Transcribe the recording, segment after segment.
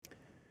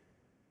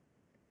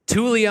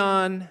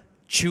Tulian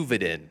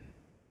Chuvidin,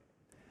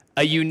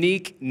 a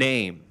unique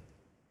name.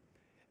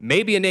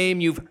 Maybe a name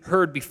you've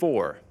heard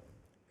before.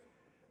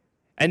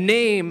 A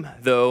name,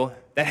 though,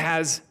 that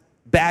has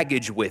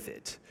baggage with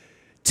it.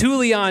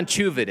 Tulian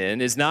Chuvidin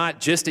is not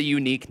just a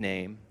unique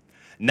name,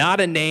 not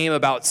a name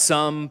about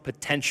some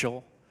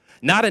potential,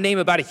 not a name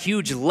about a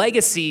huge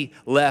legacy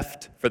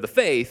left for the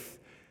faith,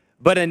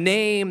 but a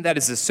name that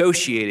is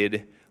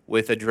associated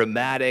with a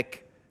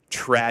dramatic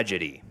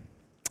tragedy.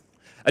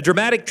 A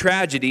dramatic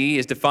tragedy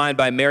is defined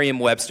by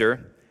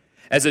Merriam-Webster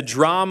as a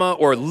drama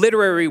or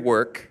literary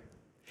work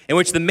in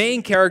which the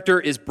main character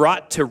is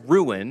brought to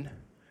ruin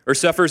or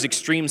suffers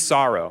extreme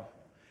sorrow,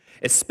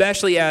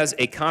 especially as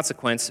a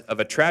consequence of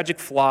a tragic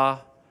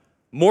flaw,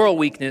 moral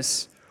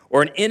weakness,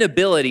 or an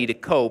inability to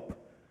cope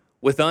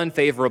with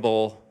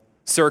unfavorable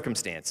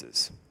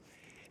circumstances.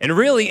 And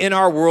really, in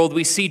our world,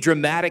 we see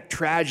dramatic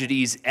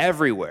tragedies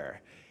everywhere.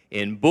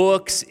 In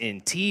books,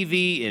 in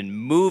TV, in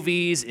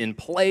movies, in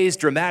plays,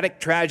 dramatic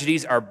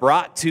tragedies are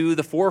brought to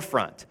the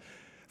forefront.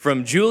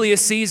 From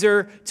Julius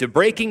Caesar to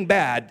Breaking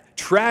Bad,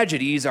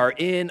 tragedies are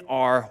in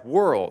our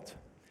world.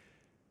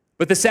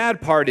 But the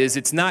sad part is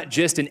it's not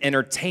just in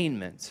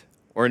entertainment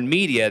or in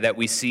media that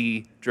we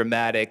see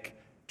dramatic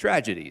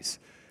tragedies.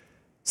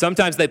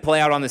 Sometimes they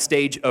play out on the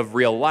stage of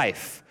real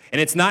life.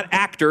 And it's not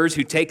actors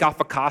who take off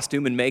a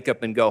costume and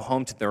makeup and go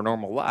home to their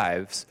normal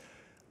lives,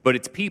 but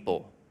it's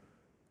people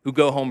who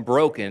go home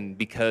broken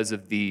because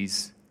of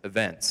these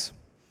events.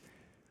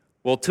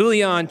 Well,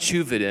 Tulian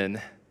Chuvidin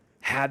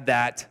had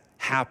that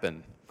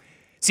happen.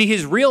 See,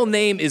 his real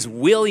name is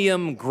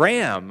William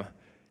Graham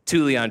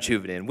Tulian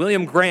Chuvidin.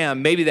 William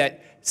Graham, maybe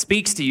that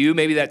speaks to you,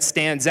 maybe that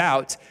stands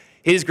out.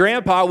 His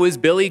grandpa was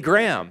Billy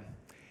Graham.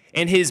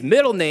 And his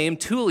middle name,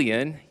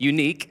 Tulian,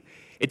 unique,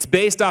 it's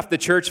based off the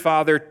church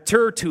father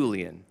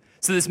Tertullian.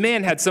 So this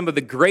man had some of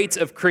the greats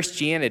of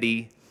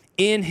Christianity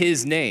in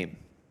his name.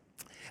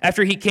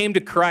 After he came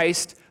to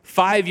Christ,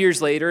 5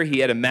 years later, he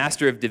had a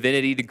Master of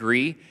Divinity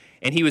degree,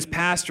 and he was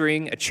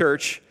pastoring a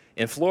church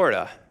in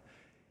Florida.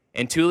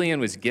 And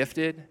Tulian was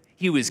gifted,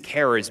 he was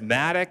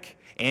charismatic,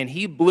 and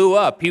he blew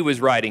up. He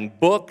was writing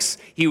books,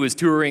 he was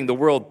touring the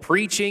world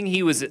preaching,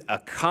 he was a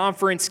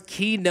conference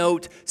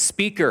keynote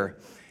speaker.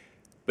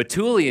 But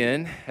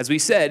Tulian, as we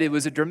said, it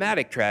was a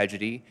dramatic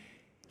tragedy.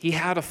 He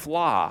had a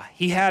flaw.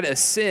 He had a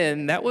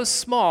sin that was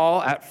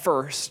small at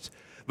first,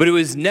 but it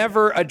was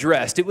never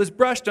addressed. It was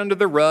brushed under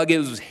the rug. It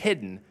was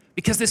hidden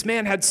because this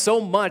man had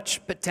so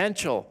much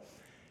potential.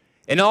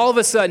 And all of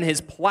a sudden, his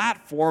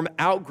platform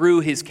outgrew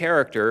his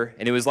character,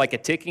 and it was like a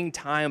ticking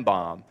time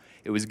bomb.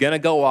 It was going to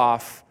go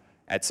off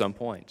at some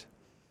point.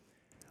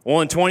 Well,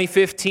 in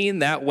 2015,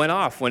 that went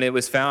off when it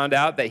was found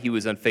out that he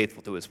was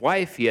unfaithful to his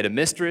wife. He had a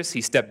mistress.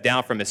 He stepped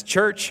down from his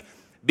church.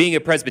 Being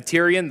a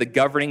Presbyterian, the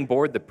governing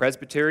board, the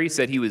presbytery,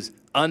 said he was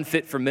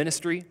unfit for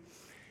ministry.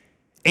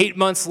 8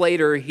 months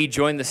later, he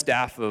joined the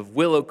staff of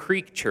Willow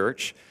Creek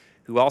Church,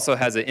 who also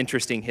has an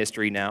interesting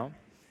history now.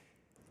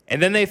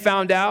 And then they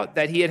found out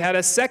that he had had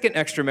a second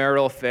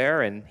extramarital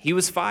affair, and he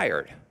was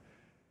fired.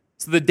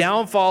 So the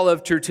downfall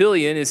of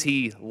Tertullian is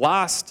he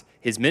lost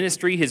his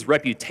ministry, his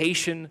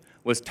reputation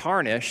was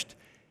tarnished,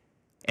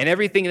 and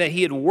everything that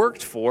he had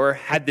worked for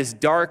had this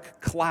dark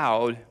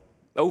cloud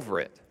over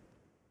it.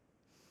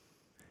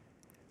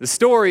 The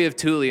story of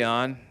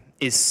Tulian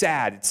is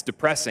sad, it's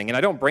depressing, and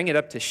I don't bring it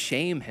up to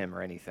shame him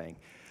or anything.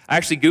 I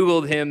actually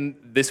Googled him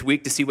this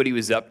week to see what he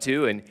was up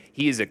to, and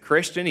he is a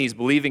Christian. He's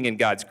believing in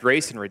God's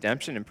grace and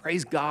redemption, and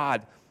praise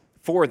God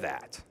for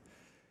that.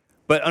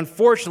 But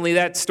unfortunately,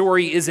 that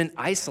story isn't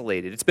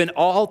isolated. It's been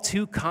all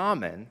too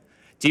common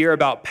to hear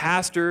about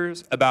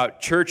pastors, about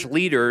church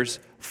leaders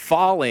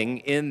falling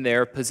in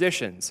their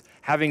positions,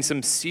 having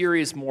some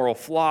serious moral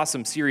flaw,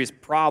 some serious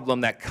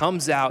problem that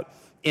comes out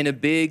in a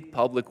big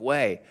public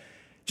way.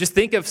 Just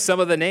think of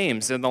some of the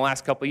names in the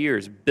last couple of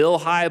years. Bill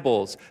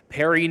Hybels,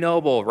 Perry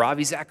Noble,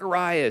 Ravi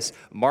Zacharias,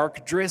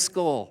 Mark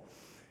Driscoll.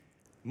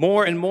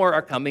 More and more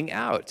are coming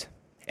out.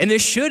 And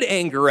this should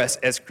anger us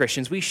as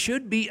Christians. We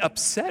should be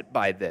upset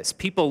by this.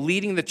 People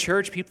leading the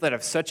church, people that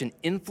have such an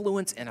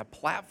influence and a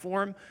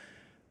platform,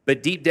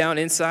 but deep down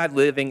inside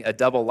living a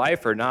double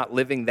life or not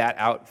living that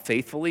out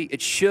faithfully,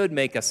 it should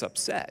make us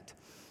upset.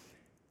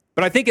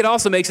 But I think it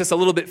also makes us a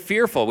little bit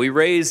fearful. We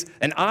raise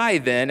an eye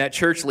then at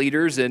church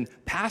leaders and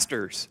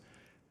pastors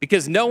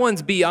because no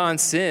one's beyond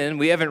sin.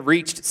 We haven't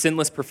reached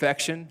sinless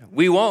perfection.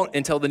 We won't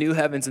until the new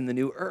heavens and the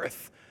new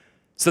earth.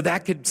 So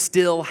that could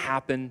still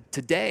happen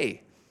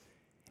today.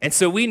 And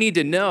so we need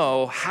to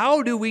know,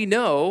 how do we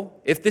know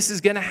if this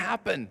is going to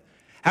happen?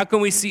 How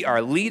can we see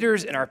our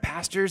leaders and our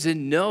pastors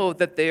and know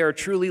that they are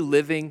truly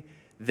living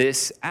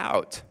this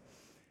out?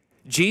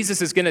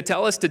 Jesus is going to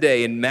tell us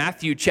today in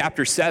Matthew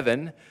chapter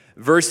 7,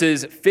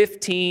 verses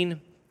 15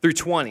 through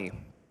 20.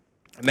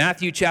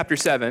 Matthew chapter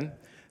 7,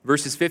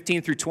 verses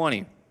 15 through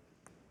 20.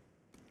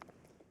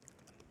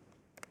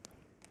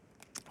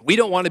 We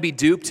don't want to be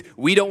duped.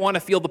 We don't want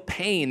to feel the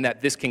pain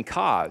that this can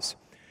cause.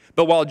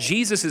 But while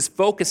Jesus is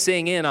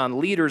focusing in on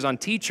leaders, on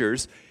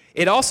teachers,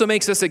 it also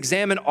makes us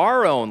examine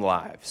our own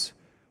lives.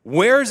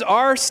 Where's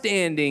our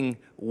standing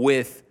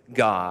with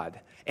God?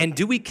 And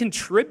do we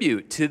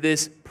contribute to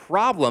this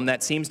problem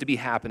that seems to be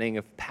happening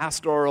of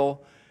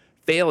pastoral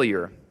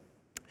failure?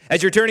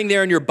 As you're turning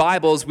there in your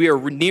Bibles, we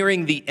are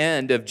nearing the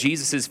end of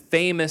Jesus'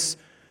 famous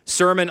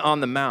Sermon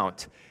on the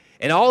Mount.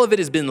 And all of it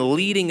has been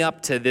leading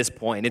up to this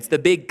point. It's the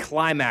big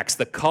climax,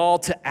 the call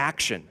to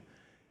action.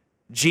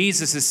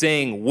 Jesus is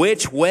saying,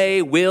 which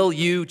way will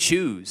you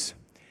choose?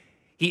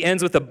 He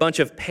ends with a bunch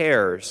of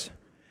pairs.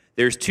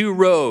 There's 2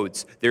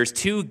 roads, there's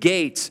 2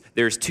 gates,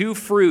 there's 2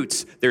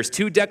 fruits, there's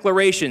 2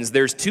 declarations,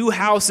 there's 2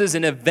 houses,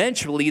 and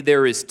eventually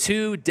there is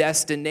 2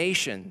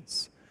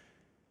 destinations.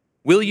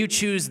 Will you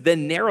choose the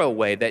narrow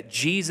way that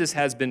Jesus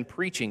has been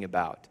preaching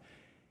about?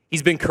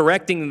 He's been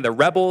correcting the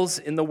rebels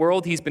in the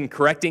world. He's been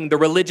correcting the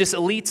religious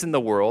elites in the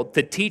world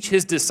to teach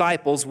his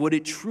disciples what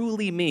it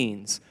truly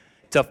means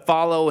to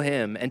follow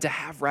him and to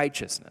have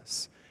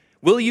righteousness.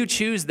 Will you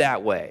choose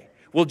that way?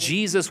 Will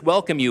Jesus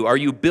welcome you? Are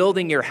you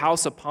building your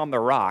house upon the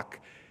rock?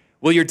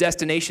 Will your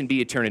destination be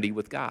eternity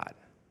with God?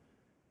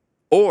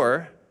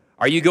 Or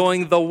are you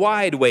going the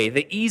wide way,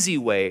 the easy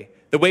way,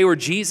 the way where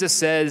Jesus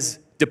says,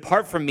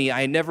 depart from me,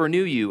 I never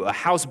knew you, a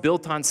house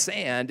built on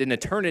sand, an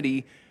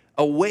eternity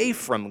away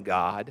from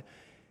God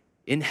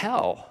in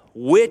hell?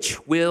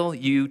 Which will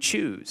you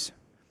choose?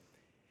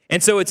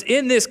 And so it's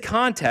in this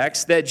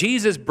context that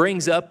Jesus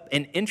brings up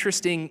an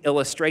interesting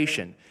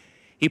illustration.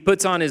 He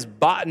puts on his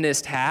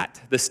botanist hat,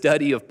 the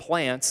study of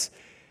plants,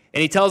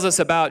 and he tells us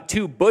about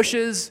 2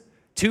 bushes,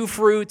 2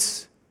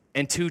 fruits,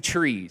 and 2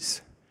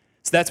 trees.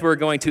 So that's what we're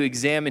going to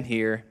examine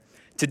here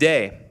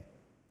today.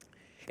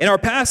 In our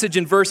passage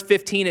in verse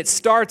 15, it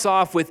starts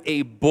off with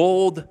a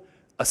bold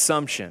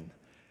assumption.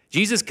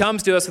 Jesus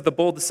comes to us with a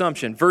bold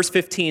assumption. Verse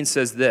 15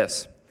 says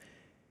this.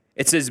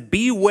 It says,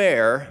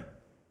 beware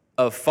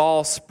of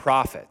false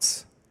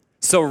prophets.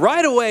 So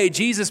right away,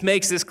 Jesus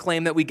makes this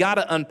claim that we got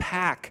to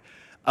unpack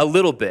a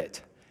little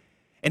bit.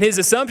 And his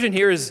assumption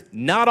here is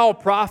not all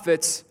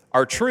prophets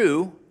are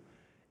true,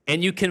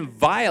 and you can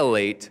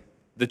violate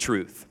the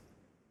truth.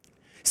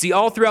 See,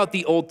 all throughout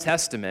the Old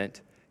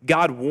Testament,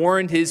 God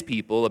warned his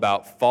people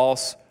about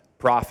false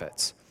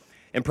prophets.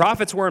 And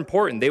prophets were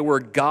important. They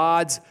were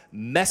God's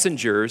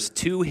messengers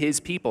to his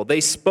people. They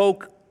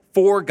spoke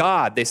for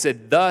God. They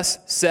said, thus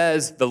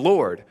says the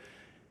Lord.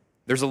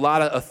 There's a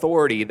lot of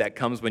authority that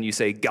comes when you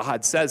say,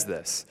 God says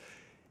this.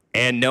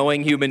 And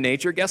knowing human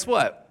nature, guess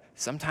what?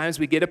 Sometimes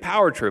we get a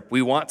power trip.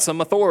 We want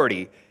some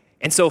authority.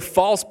 And so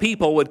false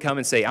people would come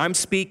and say, I'm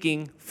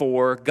speaking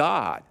for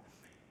God.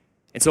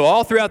 And so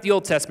all throughout the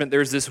Old Testament,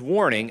 there's this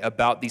warning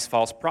about these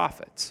false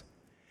prophets.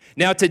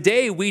 Now,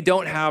 today, we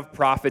don't have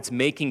prophets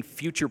making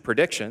future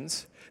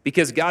predictions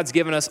because God's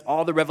given us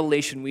all the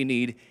revelation we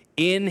need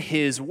in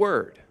his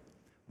word.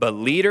 But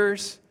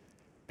leaders,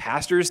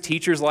 pastors,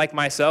 teachers like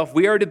myself,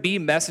 we are to be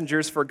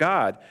messengers for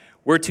God.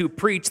 We're to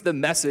preach the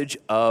message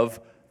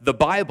of the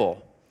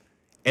Bible.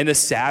 And the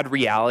sad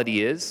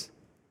reality is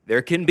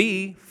there can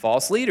be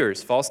false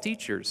leaders, false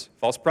teachers,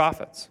 false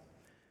prophets.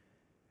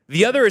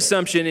 The other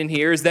assumption in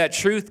here is that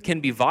truth can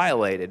be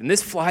violated. And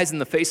this flies in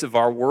the face of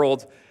our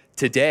world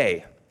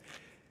today.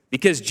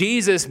 Because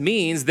Jesus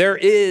means there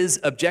is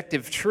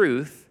objective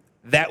truth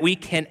that we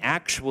can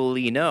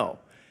actually know.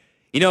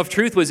 You know, if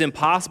truth was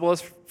impossible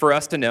for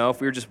us to know, if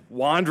we were just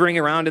wandering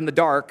around in the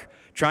dark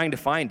trying to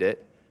find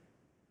it,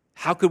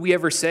 how could we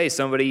ever say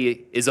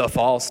somebody is a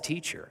false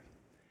teacher?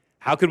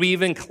 How could we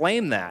even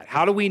claim that?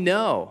 How do we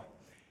know?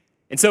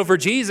 And so for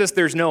Jesus,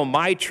 there's no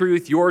my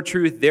truth, your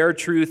truth, their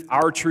truth,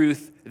 our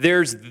truth.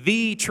 There's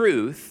the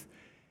truth.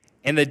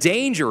 And the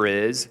danger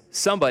is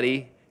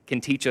somebody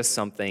can teach us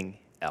something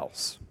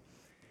else.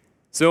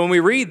 So when we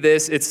read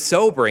this, it's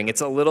sobering. It's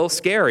a little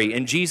scary.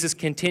 And Jesus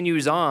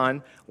continues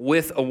on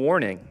with a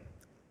warning.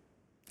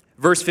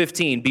 Verse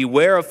 15,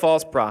 beware of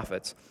false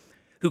prophets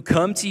who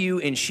come to you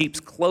in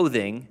sheep's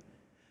clothing,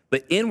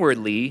 but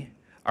inwardly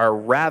are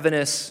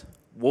ravenous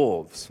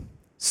wolves.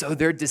 So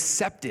they're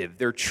deceptive,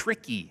 they're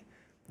tricky,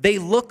 they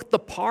look the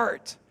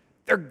part,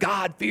 they're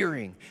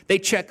God-fearing, they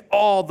check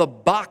all the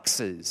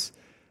boxes,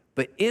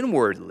 but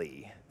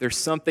inwardly, there's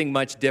something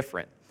much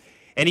different.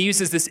 And he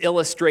uses this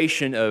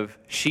illustration of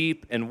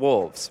sheep and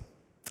wolves.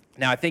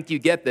 Now, I think you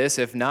get this.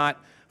 If not,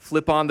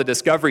 flip on the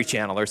Discovery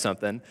Channel or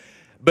something.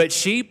 But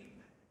sheep,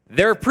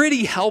 they're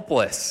pretty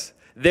helpless.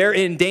 They're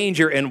in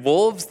danger. And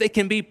wolves, they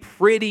can be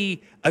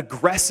pretty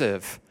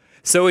aggressive.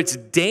 So it's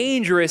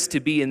dangerous to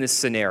be in this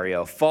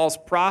scenario. False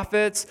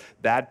prophets,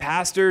 bad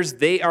pastors,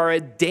 they are a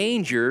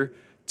danger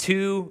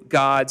to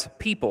God's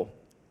people.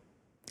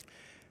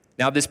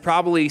 Now, this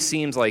probably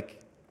seems like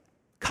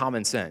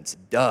common sense.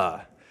 Duh.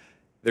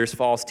 There's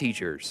false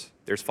teachers.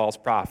 There's false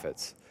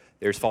prophets.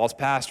 There's false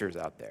pastors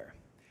out there.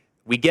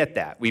 We get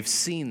that. We've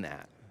seen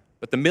that.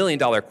 But the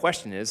million-dollar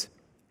question is,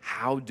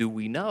 how do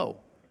we know?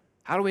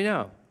 How do we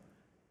know?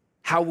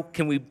 How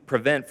can we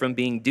prevent from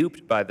being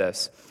duped by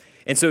this?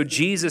 And so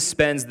Jesus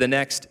spends the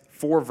next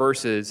 4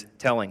 verses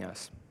telling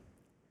us.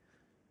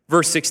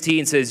 Verse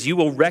 16 says, you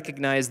will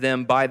recognize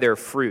them by their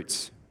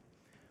fruits.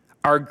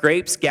 Are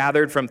grapes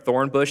gathered from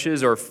thorn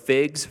bushes or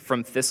figs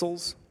from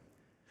thistles?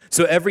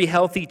 So every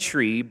healthy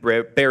tree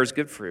bears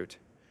good fruit,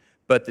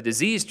 but the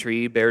diseased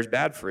tree bears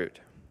bad fruit.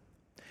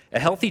 A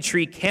healthy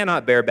tree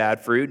cannot bear bad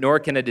fruit, nor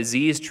can a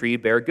diseased tree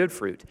bear good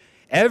fruit.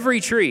 Every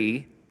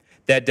tree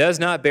that does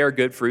not bear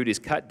good fruit is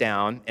cut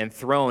down and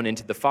thrown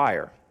into the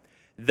fire.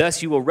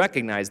 Thus you will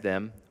recognize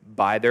them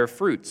by their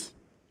fruits.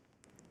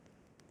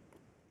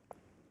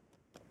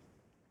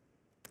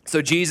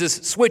 So Jesus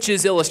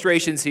switches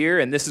illustrations here,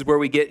 and this is where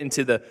we get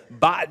into the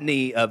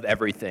botany of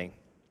everything.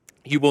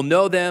 You will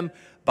know them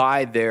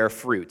by their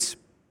fruits.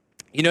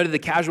 You know, to the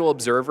casual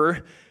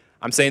observer,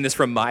 I'm saying this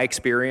from my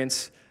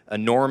experience, a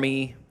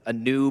normie, a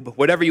noob,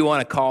 whatever you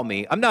want to call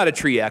me, I'm not a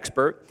tree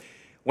expert.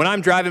 When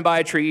I'm driving by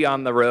a tree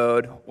on the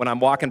road, when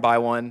I'm walking by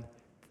one,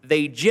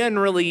 they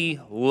generally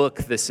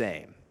look the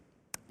same.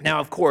 Now,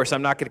 of course,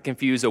 I'm not going to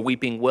confuse a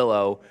weeping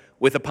willow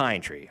with a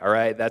pine tree, all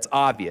right? That's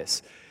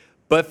obvious.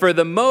 But for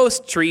the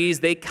most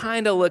trees, they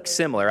kind of look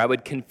similar. I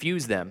would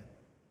confuse them.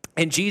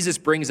 And Jesus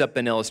brings up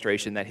an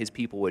illustration that his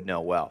people would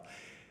know well.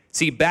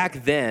 See,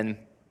 back then,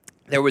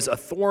 there was a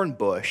thorn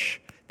bush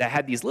that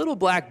had these little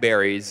black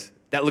berries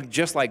that looked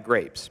just like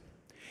grapes.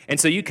 And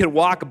so you could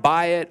walk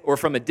by it, or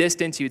from a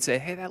distance, you'd say,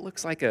 hey, that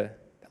looks like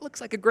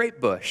a grape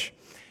bush.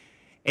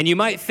 And you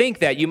might think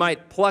that, you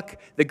might pluck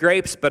the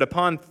grapes, but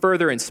upon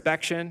further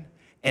inspection,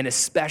 and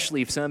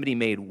especially if somebody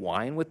made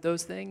wine with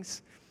those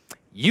things,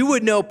 you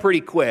would know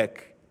pretty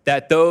quick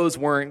that those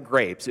weren't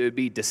grapes. It would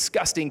be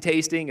disgusting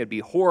tasting, it would be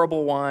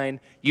horrible wine.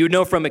 You would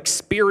know from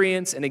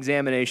experience and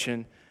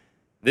examination,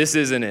 this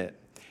isn't it.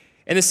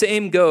 And the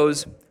same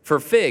goes for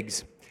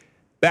figs.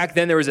 Back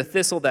then, there was a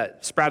thistle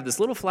that sprouted this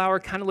little flower,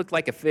 kind of looked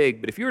like a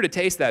fig, but if you were to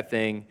taste that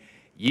thing,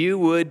 you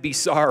would be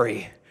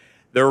sorry.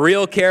 The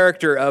real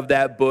character of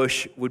that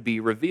bush would be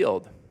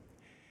revealed.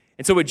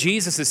 And so what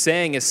Jesus is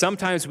saying is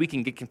sometimes we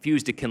can get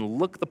confused. It can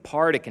look the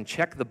part, it can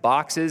check the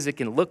boxes, it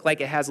can look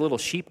like it has a little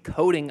sheep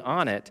coating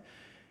on it,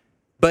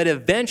 but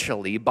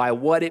eventually, by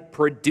what it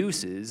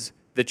produces,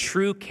 the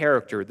true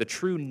character, the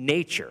true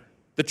nature,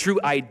 the true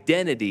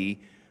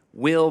identity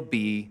will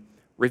be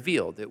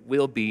revealed. It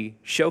will be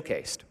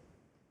showcased.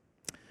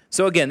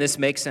 So again, this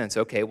makes sense.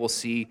 Okay, we'll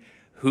see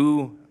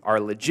who are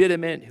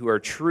legitimate, who are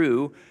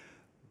true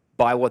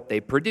by what they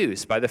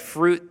produce, by the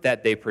fruit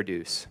that they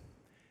produce.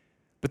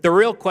 But the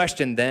real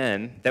question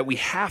then that we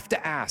have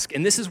to ask,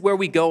 and this is where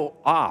we go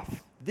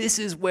off, this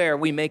is where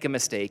we make a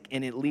mistake,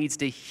 and it leads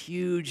to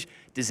huge,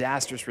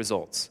 disastrous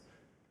results.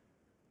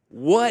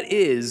 What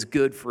is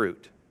good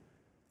fruit?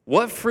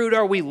 What fruit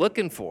are we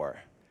looking for?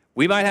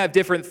 We might have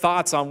different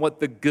thoughts on what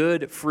the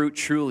good fruit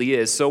truly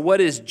is. So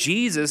what is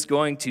Jesus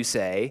going to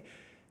say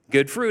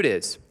good fruit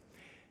is?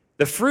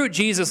 The fruit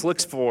Jesus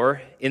looks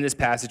for in this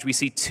passage, we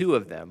see two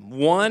of them.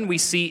 One we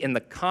see in the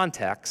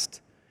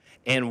context,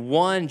 and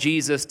one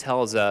Jesus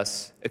tells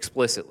us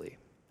explicitly.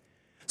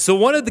 So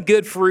one of the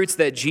good fruits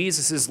that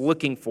Jesus is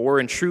looking for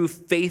in true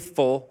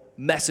faithful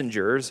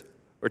messengers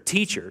or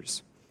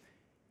teachers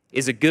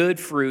is a good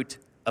fruit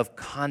of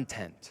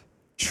content,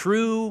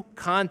 true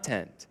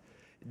content.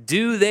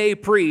 Do they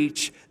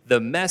preach the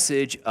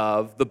message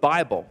of the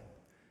Bible?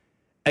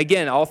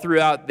 Again, all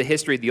throughout the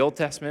history of the Old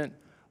Testament,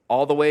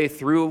 all the way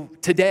through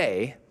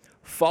today,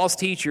 false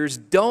teachers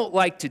don't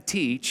like to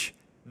teach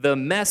the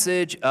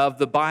message of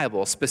the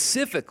Bible.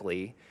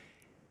 Specifically,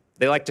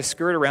 they like to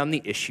skirt around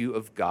the issue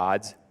of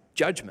God's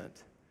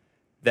judgment,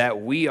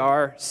 that we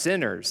are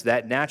sinners,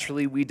 that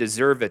naturally we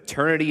deserve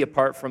eternity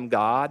apart from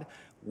God,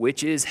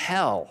 which is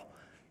hell.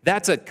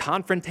 That's a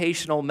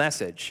confrontational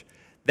message.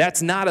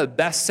 That's not a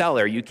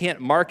bestseller. You can't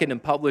market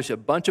and publish a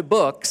bunch of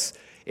books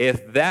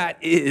if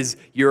that is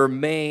your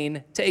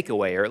main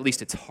takeaway, or at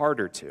least it's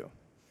harder to.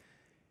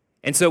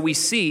 And so we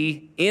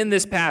see in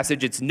this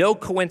passage, it's no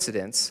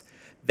coincidence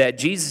that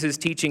Jesus'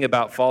 teaching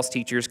about false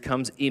teachers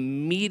comes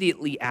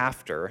immediately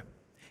after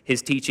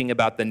his teaching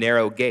about the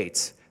narrow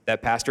gates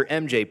that Pastor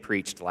MJ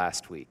preached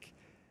last week.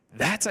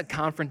 That's a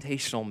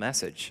confrontational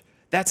message.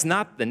 That's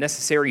not the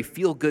necessary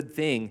feel-good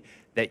thing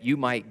that you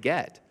might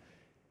get.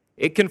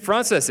 It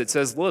confronts us. It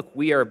says, look,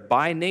 we are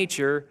by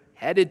nature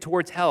headed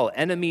towards hell,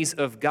 enemies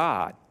of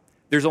God.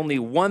 There's only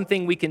one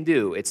thing we can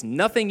do. It's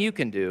nothing you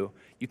can do.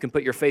 You can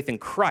put your faith in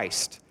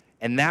Christ,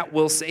 and that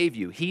will save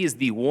you. He is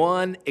the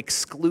one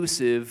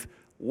exclusive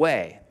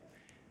way.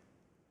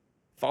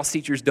 False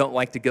teachers don't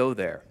like to go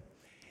there.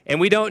 And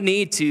we don't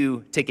need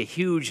to take a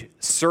huge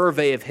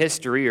survey of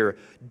history or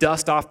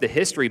dust off the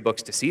history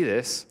books to see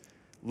this.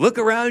 Look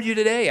around you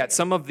today at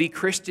some of the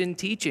Christian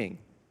teaching.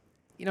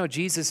 You know,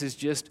 Jesus is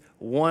just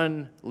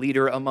one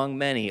leader among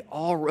many.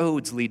 All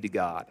roads lead to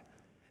God.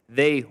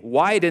 They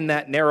widen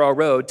that narrow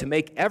road to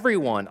make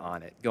everyone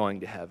on it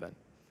going to heaven.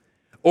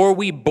 Or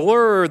we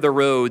blur the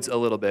roads a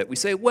little bit. We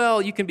say,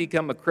 well, you can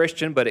become a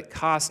Christian, but it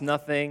costs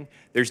nothing.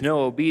 There's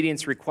no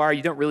obedience required.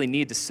 You don't really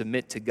need to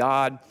submit to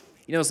God.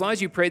 You know, as long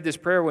as you prayed this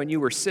prayer when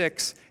you were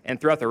 6 and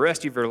throughout the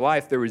rest of your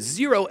life, there was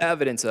zero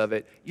evidence of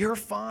it, you're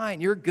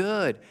fine, you're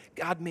good.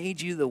 God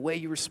made you the way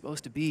you were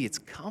supposed to be. It's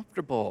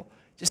comfortable.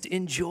 Just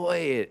enjoy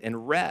it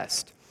and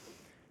rest.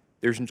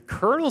 There's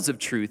kernels of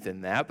truth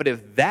in that, but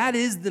if that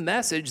is the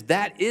message,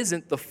 that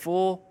isn't the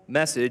full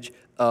message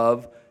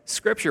of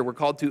Scripture. We're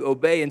called to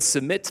obey and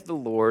submit to the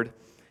Lord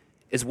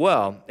as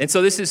well. And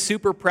so this is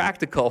super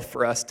practical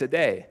for us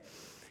today.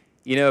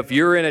 You know, if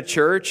you're in a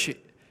church,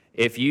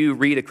 if you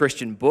read a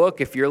Christian book,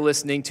 if you're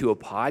listening to a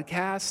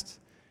podcast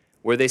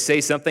where they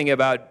say something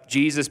about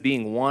Jesus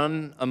being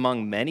one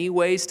among many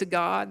ways to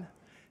God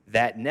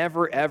that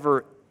never,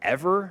 ever,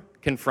 ever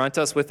confront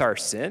us with our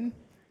sin,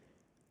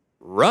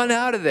 run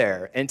out of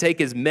there and take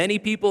as many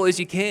people as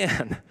you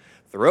can.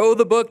 Throw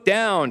the book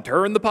down,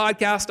 turn the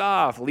podcast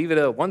off, leave it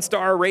a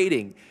 1-star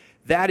rating.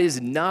 That is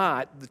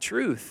not the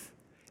truth,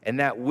 and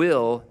that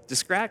will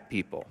distract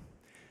people.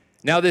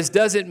 Now, this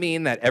doesn't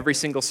mean that every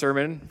single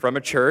sermon from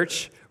a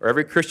church or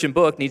every Christian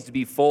book needs to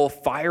be full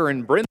fire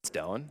and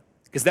brimstone,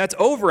 because that's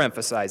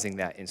overemphasizing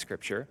that in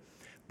Scripture.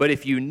 But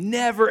if you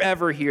never,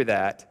 ever hear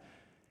that,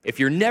 if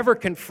you're never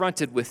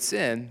confronted with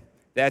sin,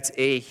 that's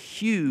a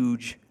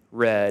huge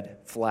red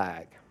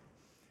flag.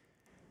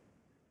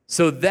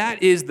 So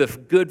that is the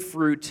good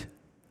fruit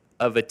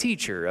of a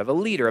teacher, of a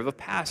leader, of a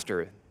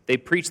pastor. They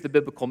preach the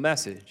biblical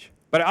message.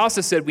 But I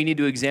also said we need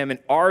to examine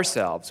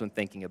ourselves when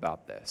thinking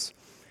about this.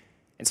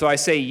 And so I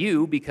say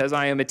you because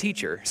I am a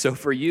teacher. So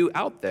for you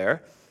out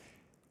there,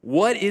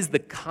 what is the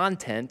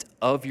content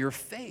of your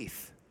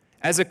faith?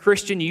 As a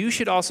Christian, you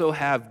should also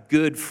have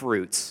good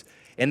fruits.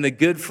 And the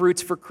good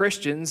fruits for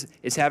Christians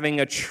is having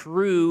a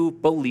true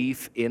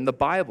belief in the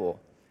Bible.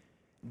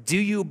 Do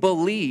you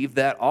believe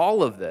that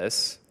all of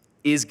this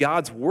is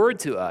God's word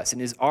to us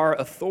and is our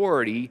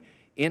authority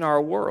in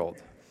our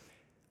world?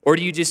 Or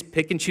do you just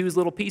pick and choose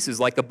little pieces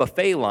like a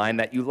buffet line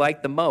that you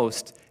like the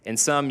most and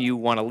some you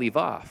want to leave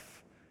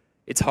off?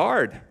 It's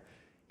hard.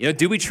 You know,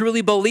 do we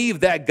truly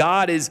believe that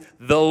God is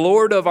the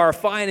Lord of our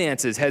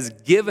finances, has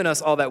given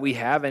us all that we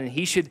have, and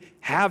he should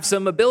have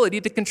some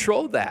ability to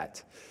control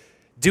that?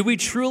 Do we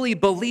truly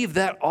believe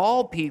that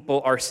all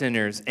people are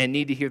sinners and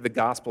need to hear the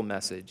gospel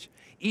message?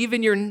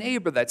 Even your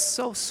neighbor that's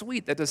so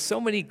sweet, that does so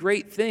many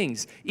great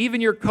things,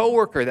 even your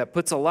coworker that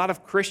puts a lot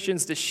of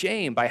Christians to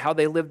shame by how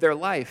they live their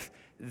life,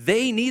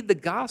 they need the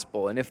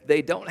gospel. And if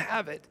they don't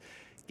have it,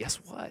 guess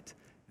what?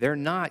 They're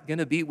not going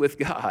to be with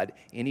God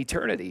in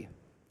eternity.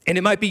 And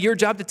it might be your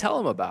job to tell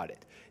them about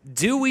it.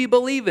 Do we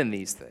believe in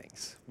these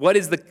things? What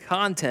is the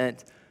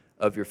content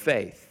of your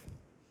faith?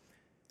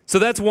 So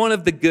that's one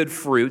of the good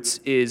fruits,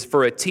 is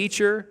for a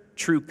teacher,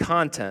 true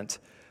content.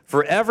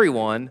 For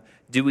everyone,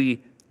 do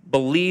we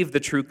believe the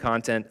true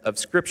content of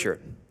Scripture?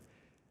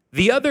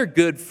 The other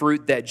good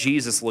fruit that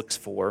Jesus looks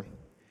for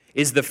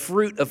is the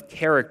fruit of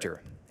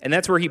character. And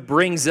that's where he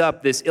brings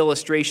up this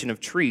illustration of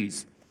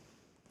trees.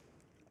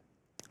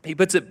 He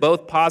puts it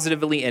both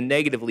positively and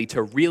negatively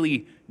to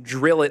really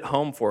drill it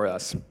home for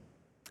us.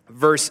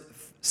 Verse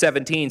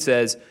 17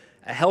 says,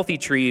 a healthy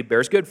tree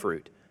bears good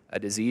fruit. A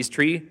diseased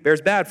tree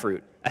bears bad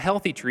fruit. A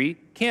healthy tree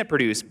can't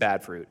produce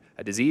bad fruit.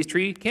 A diseased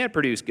tree can't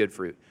produce good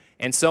fruit.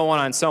 And so on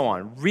and so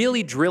on.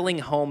 Really drilling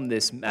home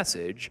this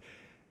message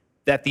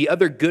that the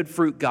other good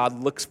fruit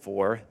God looks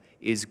for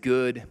is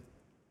good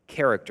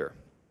character.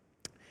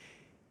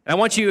 And I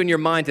want you in your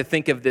mind to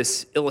think of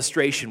this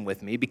illustration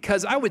with me,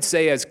 because I would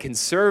say as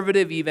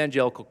conservative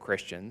evangelical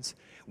Christians,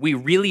 we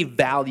really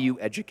value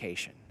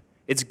education.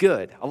 It's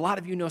good. A lot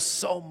of you know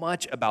so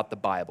much about the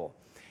Bible.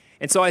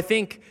 And so I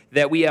think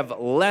that we have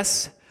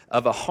less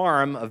of a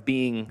harm of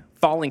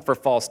falling for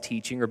false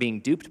teaching or being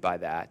duped by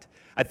that.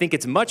 I think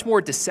it's much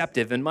more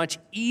deceptive and much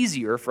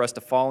easier for us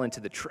to fall into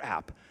the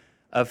trap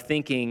of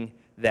thinking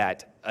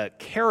that a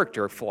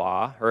character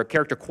flaw or a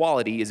character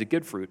quality is a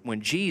good fruit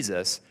when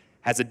Jesus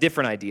has a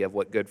different idea of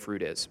what good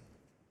fruit is.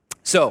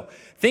 So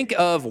think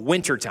of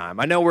wintertime.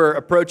 I know we're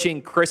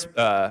approaching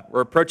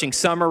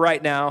summer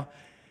right now.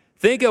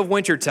 Think of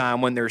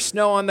wintertime when there's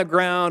snow on the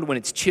ground, when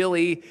it's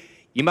chilly.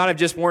 You might have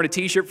just worn a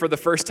t-shirt for the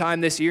first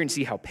time this year and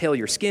see how pale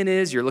your skin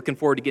is. You're looking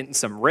forward to getting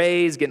some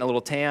rays, getting a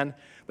little tan.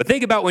 But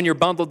think about when you're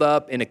bundled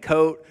up in a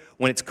coat,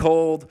 when it's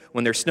cold,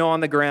 when there's snow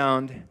on the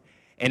ground.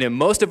 And in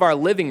most of our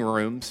living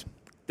rooms,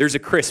 there's a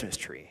Christmas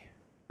tree,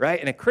 right?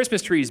 And a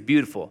Christmas tree is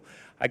beautiful.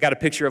 I got a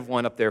picture of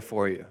one up there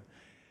for you.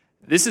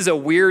 This is a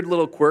weird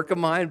little quirk of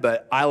mine,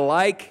 but I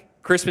like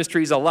Christmas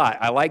trees a lot.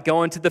 I like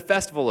going to the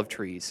Festival of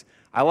Trees.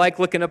 I like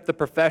looking up the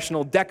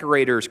professional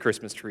decorators'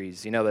 Christmas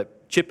trees, you know, the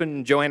Chip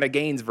and Joanna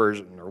Gaines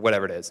version or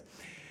whatever it is.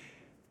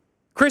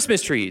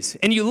 Christmas trees.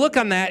 And you look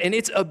on that, and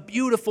it's a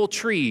beautiful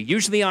tree.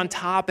 Usually on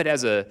top, it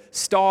has a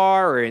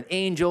star or an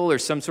angel or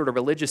some sort of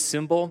religious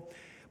symbol.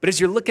 But as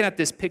you're looking at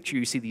this picture,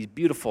 you see these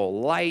beautiful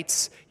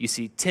lights, you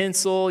see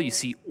tinsel, you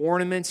see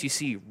ornaments, you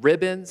see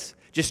ribbons,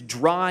 just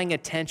drawing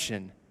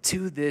attention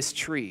to this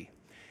tree.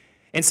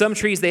 And some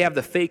trees, they have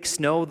the fake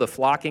snow, the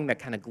flocking that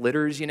kind of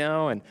glitters, you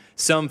know, and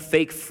some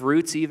fake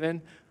fruits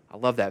even. I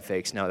love that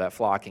fake snow, that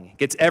flocking. It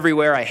gets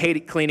everywhere. I hate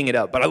it cleaning it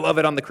up, but I love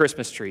it on the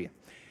Christmas tree.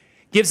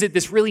 Gives it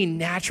this really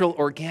natural,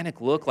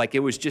 organic look, like it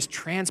was just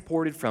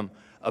transported from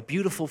a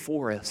beautiful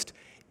forest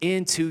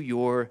into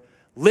your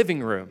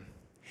living room.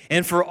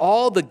 And for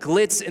all the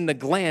glitz and the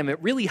glam,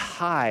 it really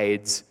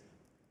hides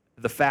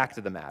the fact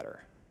of the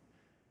matter.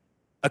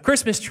 A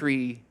Christmas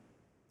tree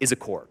is a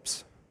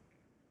corpse.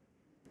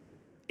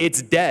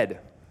 It's dead.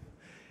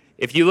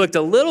 If you looked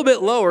a little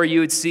bit lower, you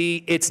would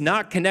see it's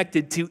not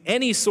connected to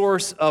any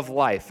source of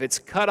life. It's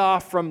cut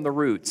off from the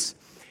roots.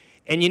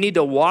 And you need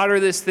to water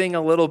this thing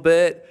a little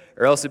bit,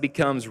 or else it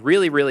becomes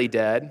really, really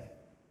dead.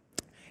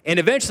 And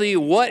eventually,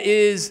 what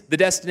is the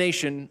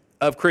destination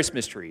of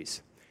Christmas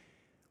trees?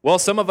 Well,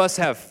 some of us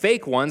have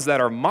fake ones that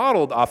are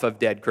modeled off of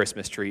dead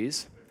Christmas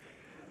trees.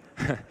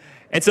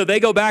 And so they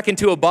go back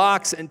into a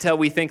box until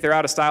we think they're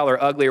out of style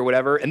or ugly or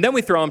whatever, and then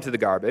we throw them to the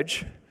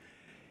garbage.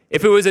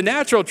 If it was a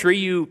natural tree,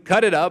 you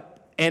cut it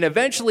up, and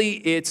eventually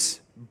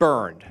it's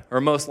burned,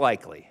 or most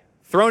likely.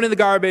 Thrown in the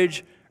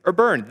garbage or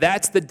burned.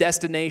 That's the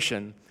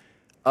destination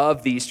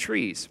of these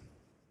trees.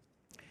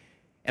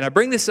 And I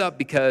bring this up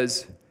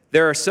because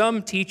there are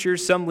some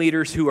teachers, some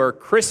leaders who are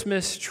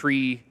Christmas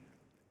tree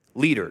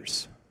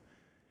leaders.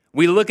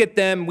 We look at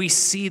them, we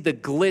see the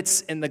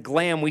glitz and the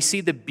glam, we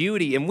see the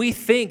beauty, and we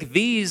think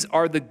these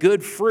are the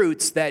good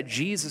fruits that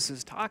Jesus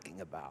is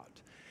talking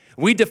about.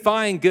 We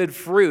define good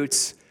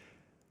fruits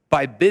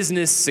by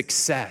business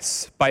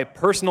success, by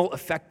personal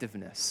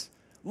effectiveness.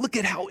 Look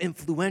at how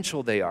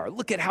influential they are.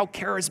 Look at how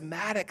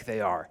charismatic they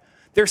are.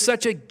 They're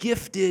such a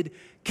gifted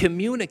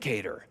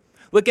communicator.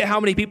 Look at how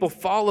many people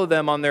follow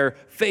them on their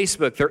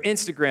Facebook, their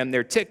Instagram,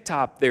 their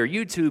TikTok, their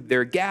YouTube,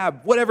 their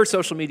Gab, whatever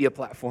social media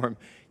platform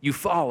you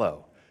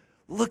follow.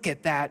 Look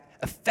at that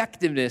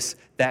effectiveness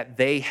that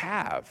they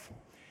have.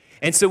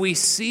 And so we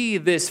see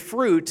this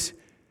fruit,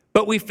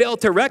 but we fail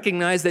to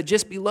recognize that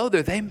just below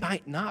there, they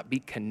might not be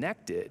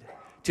connected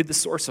to the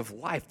source of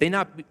life. They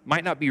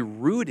might not be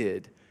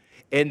rooted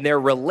in their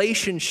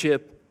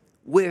relationship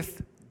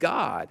with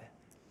God.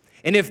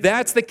 And if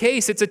that's the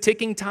case, it's a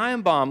ticking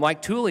time bomb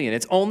like Tullian.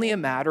 It's only a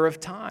matter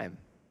of time.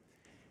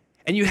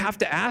 And you have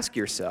to ask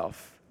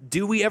yourself,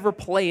 do we ever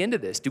play into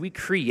this? Do we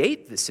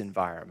create this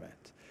environment?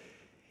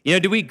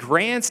 Do we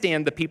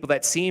grandstand the people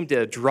that seem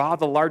to draw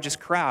the largest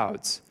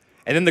crowds?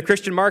 And then the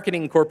Christian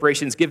marketing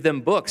corporations give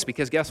them books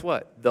because guess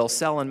what? They'll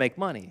sell and make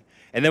money.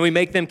 And then we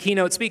make them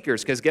keynote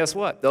speakers because guess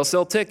what? They'll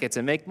sell tickets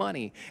and make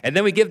money. And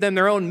then we give them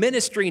their own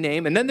ministry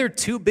name, and then they're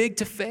too big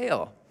to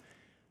fail.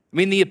 I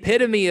mean, the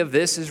epitome of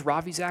this is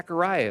Ravi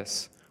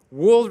Zacharias,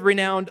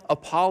 world-renowned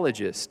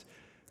apologist,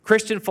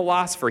 Christian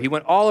philosopher. He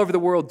went all over the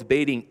world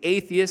debating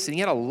atheists, and he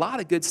had a lot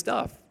of good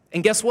stuff.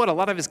 And guess what? A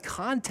lot of his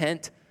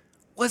content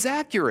was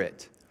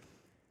accurate.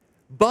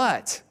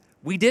 But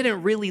we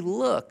didn't really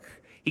look.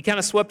 He kind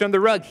of swept under the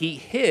rug. He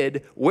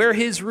hid where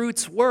his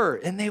roots were,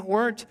 and they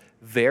weren't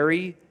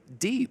very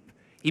deep.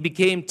 He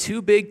became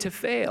too big to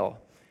fail,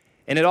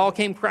 and it all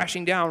came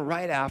crashing down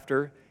right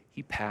after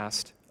he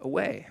passed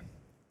away.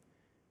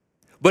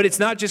 But it's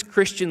not just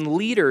Christian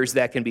leaders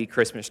that can be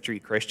Christmas tree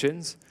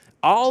Christians.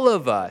 All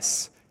of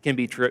us can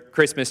be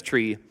Christmas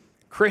tree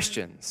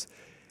Christians.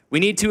 We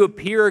need to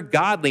appear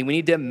godly. We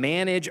need to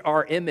manage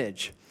our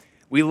image.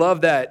 We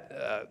love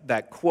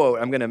that quote.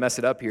 I'm going to mess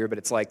it up here, but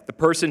it's like, the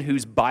person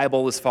whose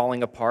Bible is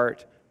falling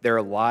apart,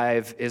 their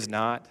life is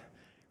not.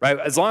 Right?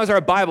 As long as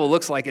our Bible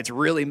looks like it's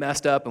really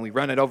messed up and we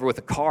run it over with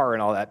a car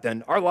and all that,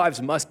 then our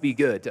lives must be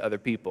good to other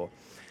people.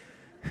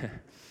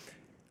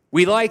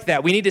 We like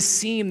that. We need to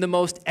seem the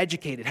most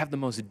educated, have the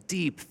most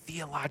deep,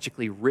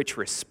 theologically rich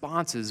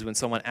responses when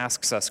someone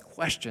asks us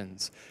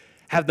questions,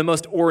 have the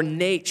most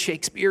ornate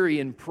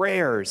Shakespearean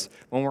prayers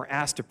when we're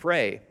asked to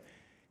pray,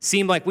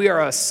 seem like we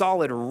are a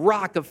solid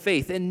rock of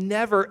faith, and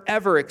never,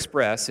 ever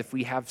express if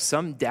we have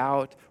some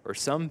doubt or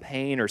some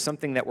pain or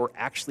something that we're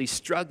actually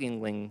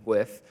struggling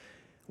with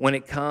when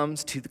it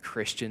comes to the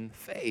Christian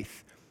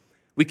faith.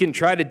 We can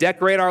try to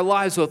decorate our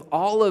lives with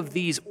all of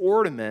these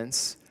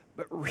ornaments,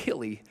 but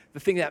really, the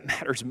thing that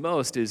matters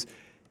most is,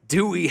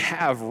 do we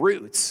have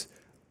roots,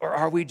 or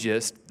are we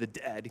just the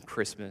dead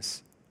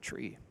Christmas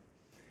tree?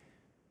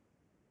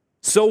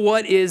 So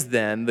what is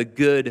then the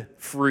good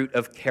fruit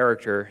of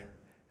character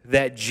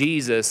that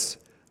Jesus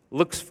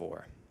looks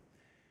for?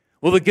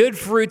 Well, the good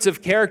fruits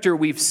of character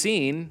we've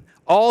seen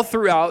all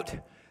throughout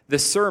the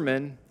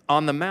Sermon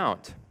on the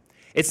Mount.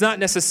 It's not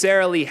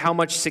necessarily how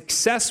much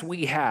success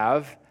we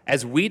have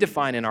as we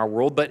define in our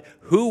world, but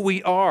who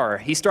we are.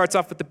 He starts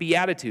off with the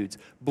Beatitudes.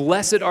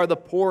 Blessed are the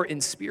poor in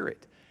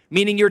spirit,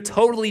 meaning you're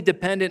totally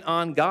dependent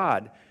on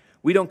God.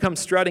 We don't come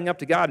strutting up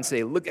to God and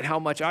say, look at how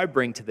much I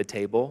bring to the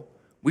table.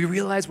 We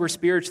realize we're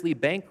spiritually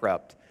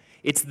bankrupt.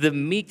 It's the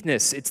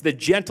meekness, it's the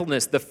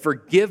gentleness, the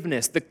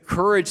forgiveness, the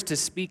courage to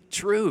speak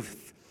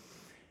truth.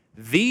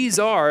 These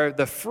are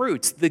the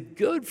fruits, the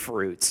good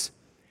fruits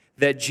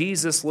that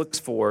Jesus looks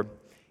for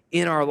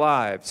in our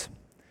lives.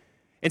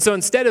 And so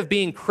instead of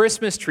being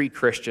Christmas tree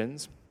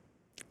Christians,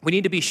 we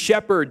need to be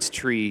shepherd's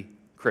tree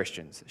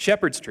Christians.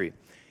 Shepherd's tree.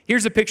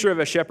 Here's a picture of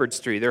a shepherd's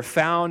tree. They're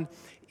found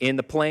in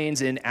the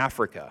plains in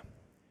Africa.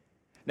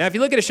 Now, if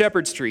you look at a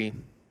shepherd's tree,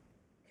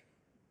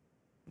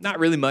 not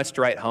really much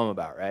to write home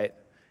about, right?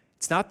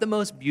 It's not the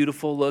most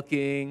beautiful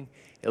looking.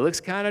 It looks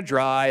kind of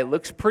dry. It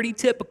looks pretty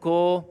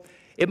typical.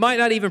 It might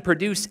not even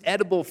produce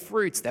edible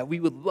fruits that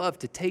we would love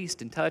to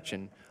taste and touch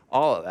and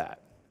all of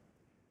that.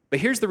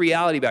 But here's the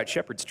reality about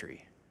shepherd's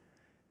tree.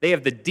 They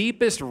have the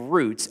deepest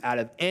roots out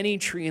of any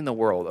tree in the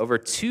world, over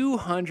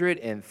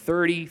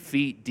 230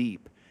 feet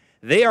deep.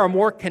 They are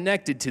more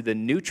connected to the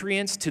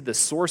nutrients, to the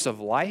source of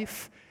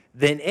life,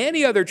 than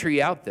any other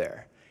tree out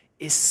there,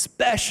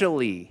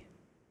 especially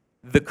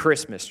the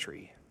Christmas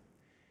tree.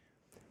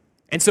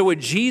 And so what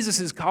Jesus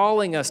is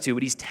calling us to,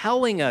 what he's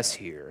telling us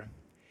here,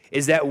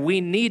 is that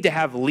we need to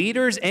have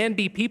leaders and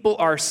be people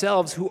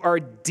ourselves who are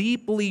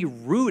deeply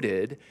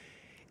rooted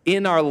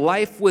in our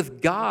life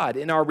with God,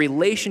 in our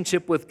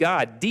relationship with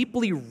God,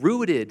 deeply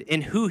rooted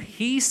in who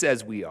he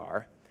says we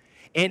are.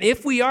 And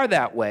if we are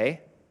that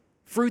way,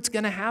 fruit's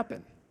going to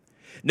happen.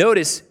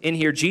 Notice in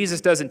here, Jesus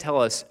doesn't tell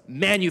us,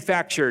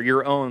 manufacture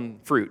your own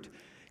fruit.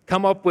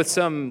 Come up with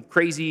some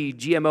crazy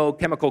GMO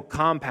chemical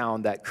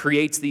compound that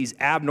creates these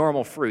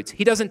abnormal fruits.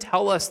 He doesn't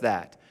tell us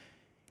that.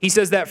 He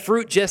says that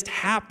fruit just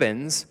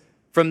happens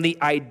from the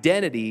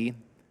identity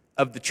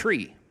of the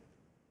tree.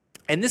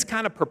 And this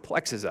kind of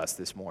perplexes us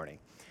this morning.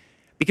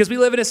 Because we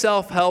live in a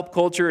self-help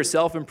culture, a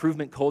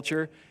self-improvement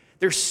culture.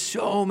 There's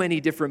so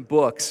many different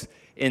books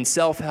in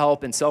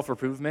self-help and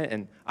self-improvement,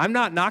 and I'm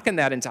not knocking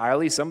that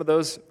entirely. Some of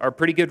those are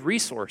pretty good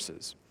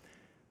resources.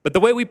 But the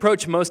way we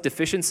approach most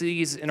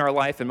deficiencies in our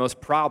life and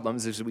most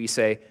problems is we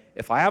say,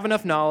 if I have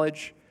enough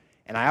knowledge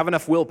and I have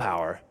enough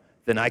willpower,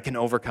 then I can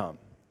overcome.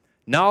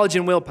 Knowledge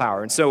and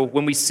willpower. And so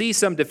when we see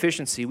some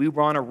deficiency, we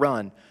want to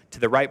run to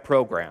the right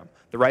program,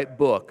 the right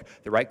book,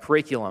 the right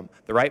curriculum,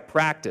 the right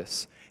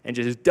practice, and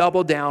just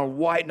double down,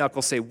 white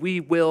knuckle, say, we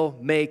will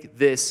make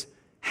this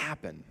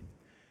happen.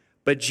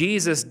 But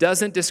Jesus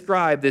doesn't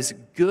describe this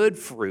good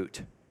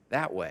fruit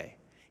that way.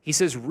 He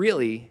says,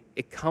 really,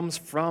 it comes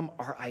from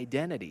our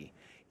identity.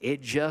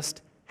 It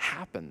just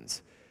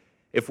happens.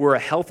 If we're a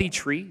healthy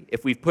tree,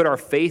 if we've put our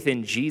faith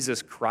in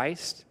Jesus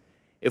Christ,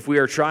 if we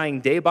are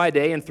trying day by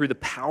day and through the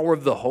power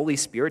of the Holy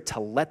Spirit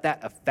to let that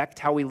affect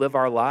how we live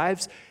our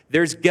lives,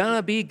 there's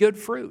gonna be good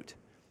fruit.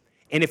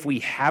 And if we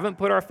haven't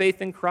put our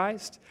faith in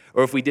Christ,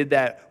 or if we did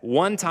that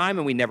one time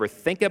and we never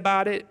think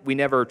about it, we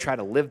never try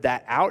to live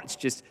that out, it's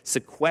just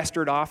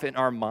sequestered off in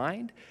our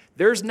mind,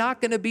 there's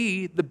not going to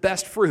be the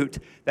best fruit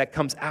that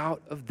comes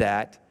out of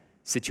that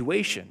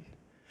situation.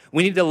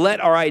 We need to let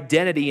our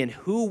identity and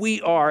who we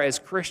are as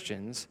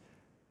Christians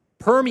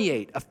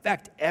permeate,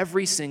 affect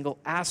every single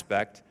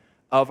aspect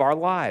of our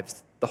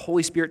lives. The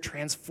Holy Spirit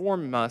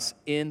transforms us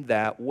in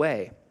that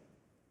way.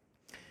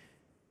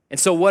 And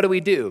so what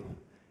do?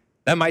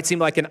 That might seem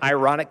like an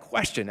ironic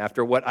question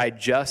after what I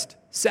just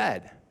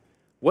said.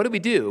 What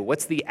do?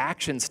 What's the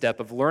action step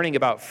of learning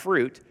about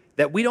fruit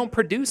that we don't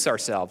produce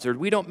ourselves or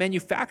we don't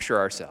manufacture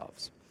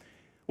ourselves?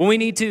 Well, we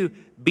need to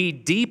be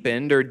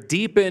deepened or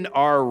deepen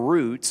our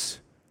roots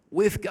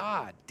with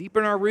God,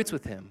 deepen our roots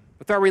with him,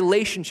 with our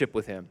relationship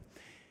with him.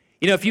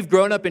 You know, if you've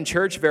grown up in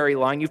church very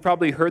long, you've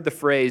probably heard the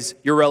phrase,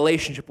 your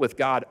relationship with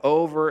God,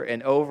 over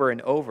and over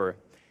and over.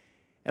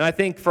 And I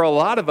think for a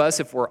lot of us,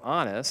 if we're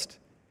honest,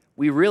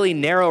 we really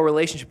narrow a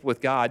relationship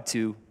with God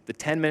to the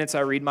 10 minutes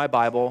I read my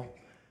Bible,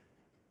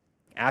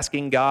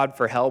 asking God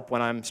for help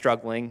when I'm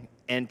struggling,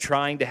 and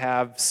trying to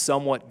have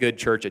somewhat good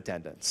church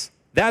attendance.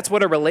 That's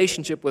what a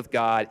relationship with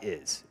God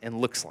is and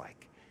looks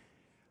like.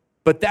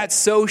 But that's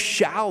so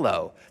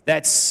shallow.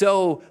 That's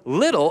so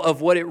little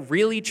of what it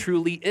really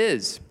truly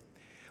is.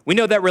 We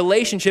know that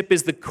relationship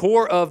is the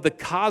core of the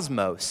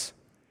cosmos,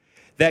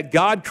 that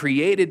God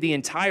created the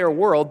entire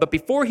world, but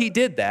before he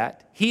did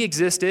that, he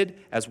existed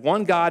as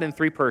one God in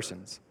three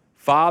persons,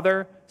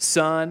 Father,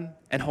 Son,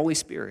 and Holy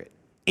Spirit,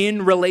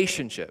 in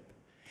relationship.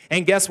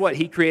 And guess what?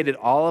 He created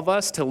all of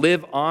us to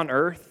live on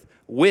earth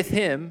with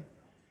him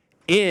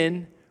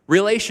in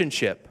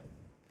relationship.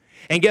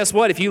 And guess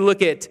what? If you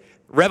look at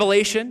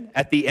Revelation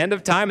at the end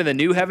of time in the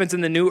new heavens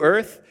and the new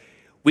earth,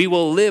 we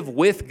will live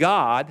with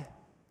God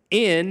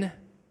in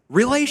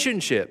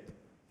relationship.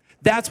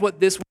 That's what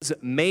this was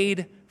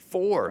made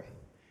for.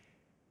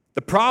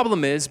 The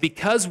problem is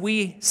because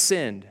we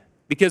sinned,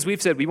 because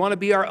we've said we want to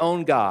be our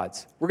own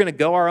gods, we're going to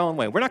go our own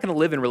way. We're not going to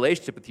live in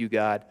relationship with you,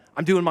 God.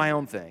 I'm doing my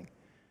own thing.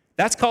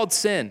 That's called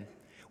sin.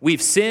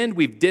 We've sinned,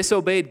 we've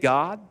disobeyed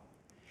God,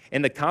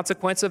 and the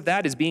consequence of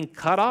that is being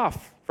cut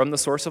off from the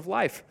source of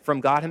life, from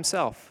God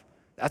himself.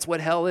 That's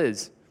what hell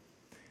is.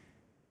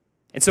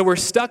 And so we're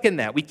stuck in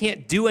that. We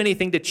can't do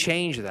anything to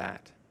change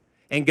that.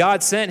 And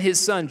God sent his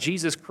son,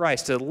 Jesus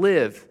Christ, to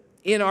live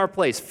in our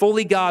place,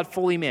 fully God,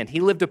 fully man. He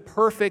lived a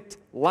perfect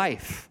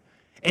life,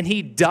 and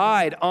he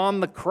died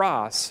on the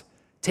cross,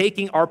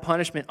 taking our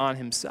punishment on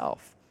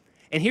himself.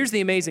 And here's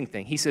the amazing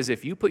thing. He says,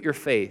 if you put your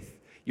faith,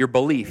 your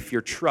belief,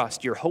 your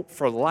trust, your hope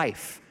for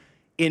life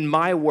in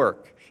my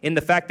work, in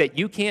the fact that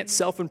you can't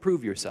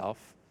self-improve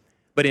yourself,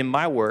 but in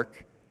my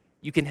work,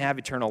 you can have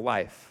eternal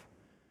life.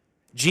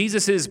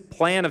 Jesus'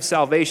 plan of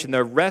salvation,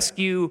 the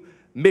rescue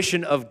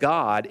mission of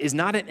God, is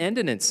not an end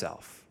in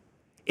itself.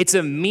 It's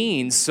a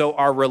means so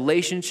our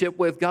relationship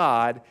with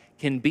God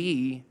can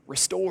be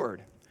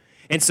restored.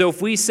 And so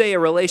if we say a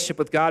relationship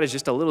with God is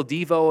just a little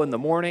devo in the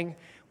morning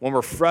when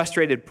we're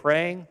frustrated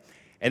praying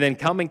and then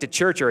coming to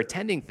church or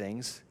attending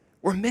things,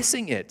 we're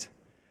missing it.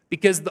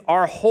 Because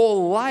our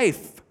whole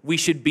life, we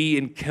should be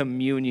in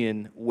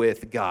communion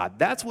with God.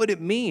 That's what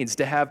it means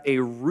to have a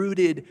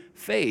rooted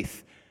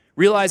faith,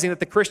 realizing that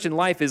the Christian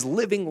life is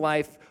living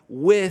life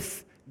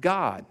with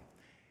God.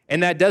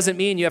 And that doesn't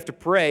mean you have to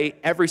pray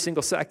every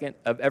single second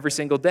of every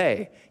single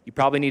day. You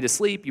probably need to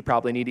sleep. You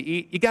probably need to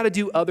eat. You got to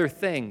do other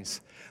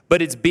things.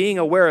 But it's being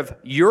aware of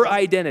your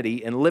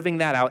identity and living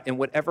that out in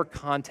whatever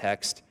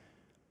context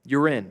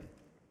you're in.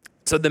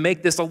 So to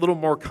make this a little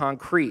more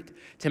concrete,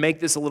 to make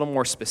this a little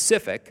more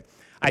specific,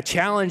 I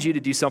challenge you to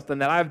do something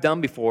that I've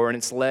done before, and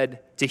it's led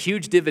to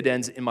huge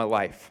dividends in my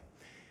life.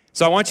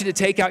 So I want you to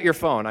take out your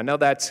phone. I know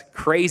that's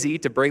crazy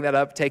to bring that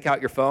up, take out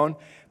your phone.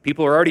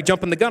 People are already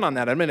jumping the gun on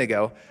that a minute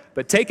ago.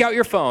 But take out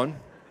your phone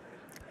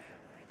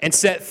and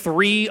set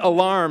 3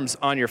 alarms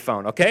on your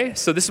phone, okay?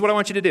 So this is what I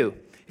want you to do.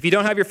 If you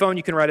don't have your phone,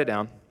 you can write it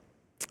down.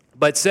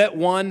 But set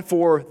one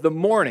for the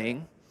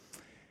morning,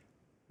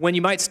 when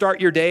you might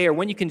start your day or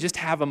when you can just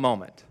have a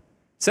moment.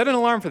 Set an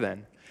alarm for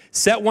then.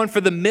 Set one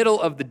for the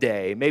middle of the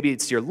day. Maybe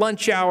it's your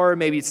lunch hour.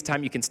 Maybe it's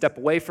time you can step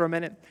away for a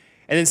minute.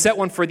 And then set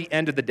one for the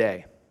end of the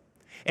day.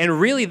 And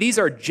really, these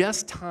are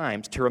just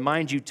times to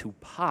remind you to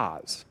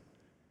pause.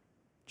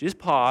 Just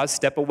pause,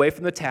 step away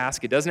from the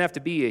task. It doesn't have to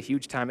be a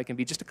huge time. It can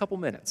be just a couple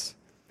minutes.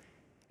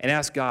 And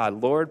ask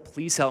God, Lord,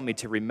 please help me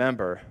to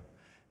remember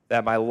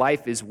that my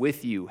life is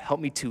with you. Help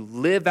me to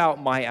live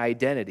out my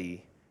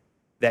identity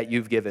that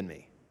you've given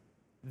me.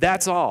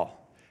 That's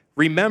all.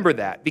 Remember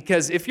that,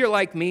 because if you're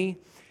like me,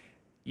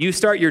 you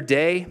start your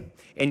day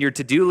and your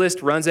to-do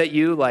list runs at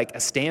you like a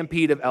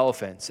stampede of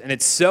elephants, and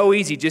it's so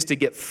easy just to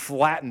get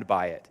flattened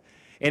by it.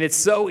 And it's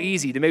so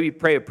easy to maybe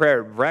pray a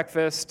prayer at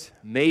breakfast,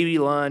 maybe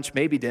lunch,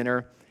 maybe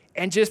dinner,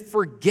 and just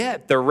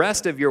forget the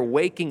rest of your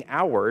waking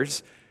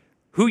hours,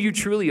 who you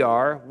truly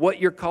are, what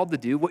you're called to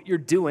do, what you're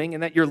doing,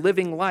 and that you're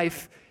living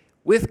life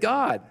with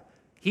God.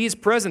 He is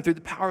present through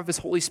the power of his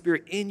Holy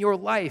Spirit in your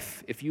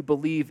life if you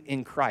believe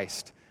in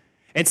Christ.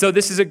 And so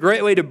this is a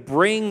great way to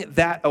bring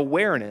that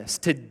awareness,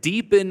 to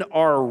deepen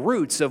our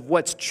roots of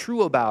what's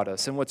true about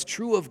us and what's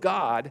true of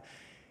God,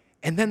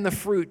 and then the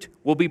fruit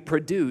will be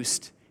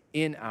produced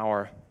in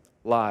our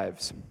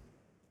lives.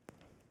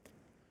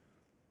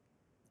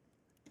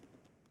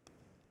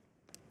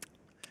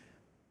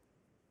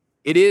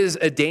 It is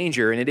a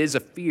danger and it is a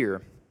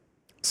fear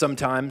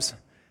sometimes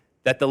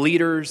that the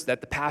leaders,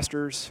 that the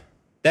pastors,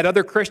 that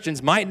other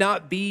Christians might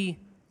not be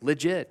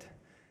legit.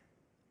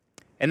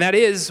 And that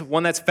is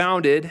one that's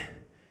founded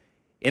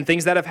in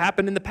things that have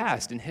happened in the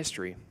past, in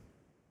history.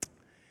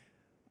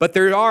 But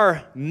there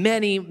are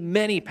many,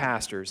 many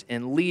pastors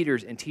and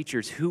leaders and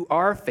teachers who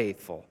are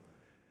faithful,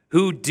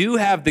 who do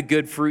have the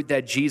good fruit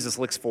that Jesus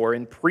looks for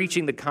in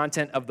preaching the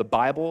content of the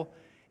Bible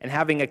and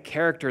having a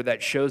character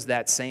that shows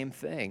that same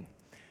thing.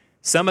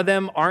 Some of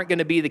them aren't going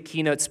to be the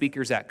keynote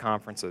speakers at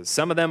conferences.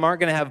 Some of them aren't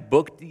going to have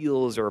book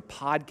deals or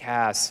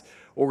podcasts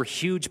or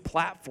huge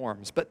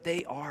platforms, but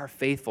they are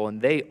faithful and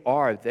they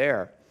are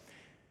there.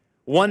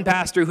 One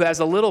pastor who has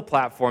a little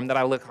platform that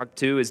I look up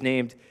to is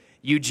named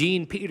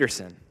Eugene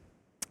Peterson.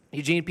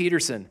 Eugene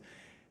Peterson.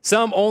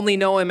 Some only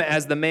know him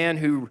as the man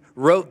who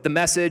wrote The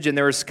Message, and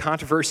there was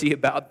controversy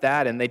about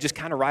that, and they just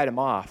kind of write him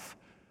off.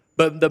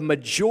 But the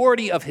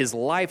majority of his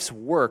life's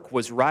work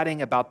was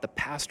writing about the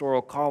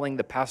pastoral calling,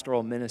 the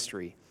pastoral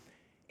ministry.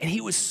 And he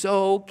was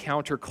so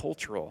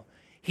countercultural.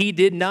 He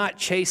did not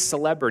chase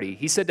celebrity.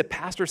 He said to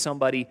pastor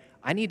somebody,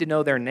 I need to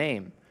know their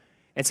name.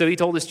 And so he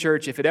told his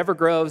church, if it ever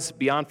grows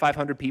beyond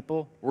 500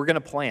 people, we're going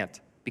to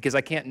plant, because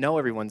I can't know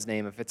everyone's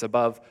name if it's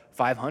above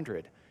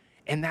 500.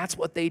 And that's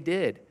what they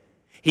did.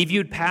 He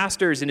viewed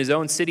pastors in his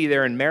own city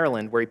there in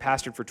Maryland, where he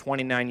pastored for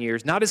 29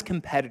 years, not as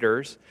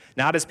competitors,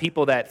 not as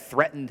people that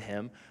threatened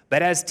him,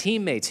 but as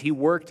teammates. He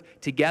worked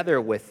together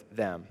with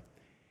them.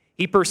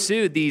 He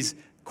pursued these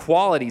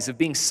qualities of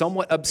being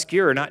somewhat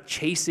obscure, not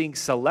chasing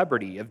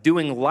celebrity, of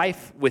doing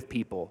life with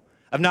people,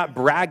 of not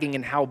bragging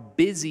in how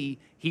busy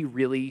he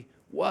really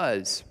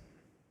was.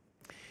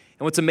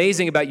 And what's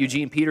amazing about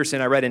Eugene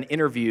Peterson, I read an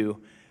interview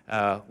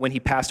when he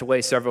passed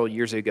away several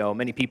years ago.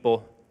 Many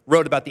people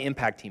wrote about the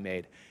impact he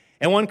made.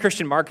 And one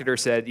Christian marketer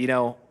said,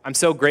 I'm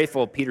so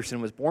grateful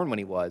Peterson was born when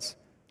he was,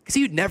 because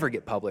he would never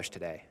get published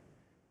today.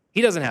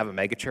 He doesn't have a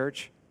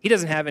megachurch. He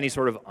doesn't have any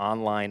sort of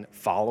online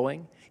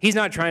following. He's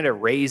not trying to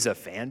raise a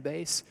fan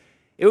base.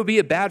 It would be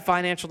a bad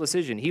financial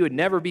decision. He would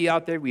never be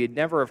out there. We would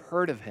never have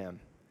heard of him.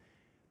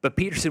 But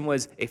Peterson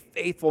was a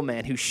faithful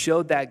man who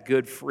showed that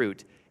good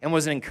fruit and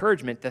was an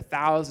encouragement to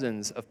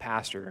thousands of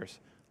pastors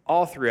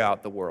all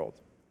throughout the world.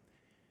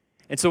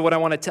 And so what I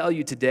want to tell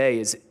you today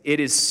is it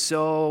is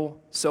so,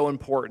 so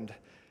important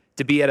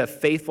to be at a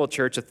faithful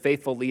church with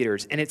faithful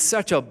leaders. And it's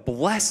such a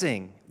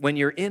blessing when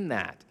you're in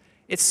that.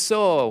 It's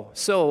so,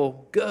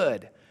 so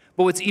good.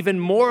 But what's even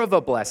more of a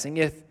blessing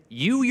if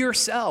you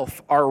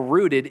yourself are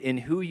rooted in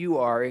who you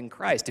are in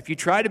Christ. If you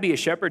try to be a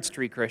shepherd's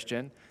tree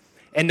Christian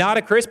and not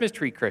a Christmas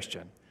tree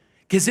Christian,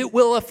 because it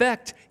will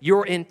affect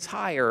your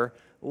entire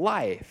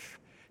life.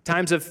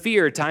 Times of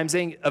fear, times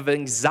of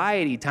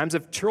anxiety, times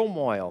of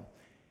turmoil.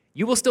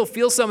 You will still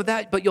feel some of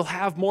that, but you'll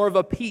have more of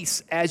a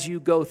peace as you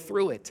go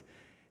through it.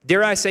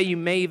 Dare I say, you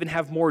may even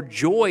have more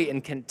joy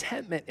and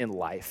contentment in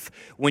life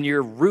when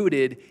you're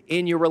rooted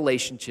in your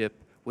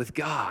relationship with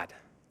God.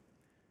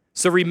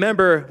 So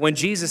remember, when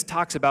Jesus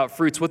talks about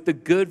fruits, what the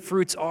good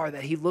fruits are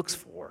that he looks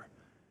for,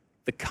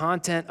 the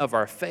content of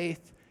our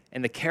faith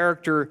and the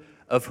character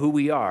of who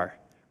we are.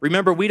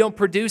 Remember, we don't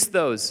produce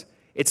those.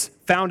 It's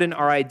found in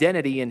our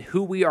identity and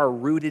who we are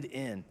rooted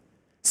in.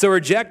 So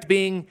reject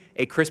being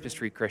a Christmas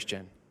tree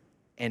Christian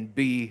and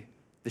be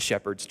the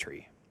shepherd's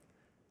tree.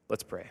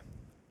 Let's pray.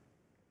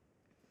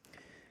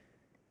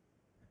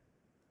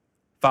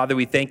 Father,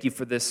 we thank you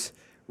for this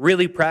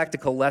really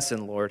practical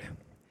lesson, Lord.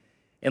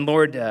 And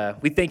Lord,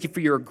 we thank you for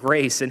your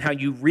grace and how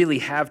you really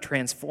have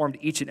transformed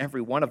each and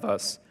every one of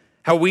us.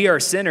 How we are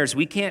sinners.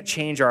 We can't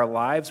change our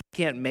lives. We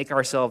can't make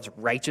ourselves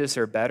righteous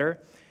or better.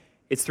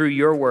 It's through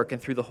your work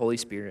and through the Holy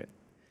Spirit.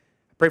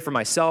 I pray for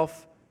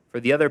myself,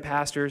 for the other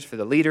pastors, for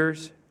the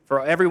leaders,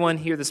 for everyone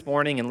here this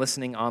morning and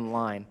listening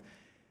online,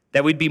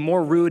 that we'd be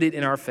more rooted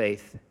in our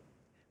faith.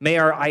 May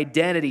our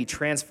identity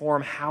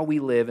transform how we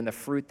live and the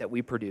fruit that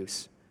we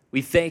produce.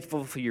 We thank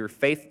you for your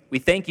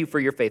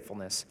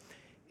faithfulness.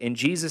 In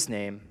Jesus'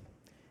 name,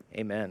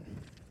 amen.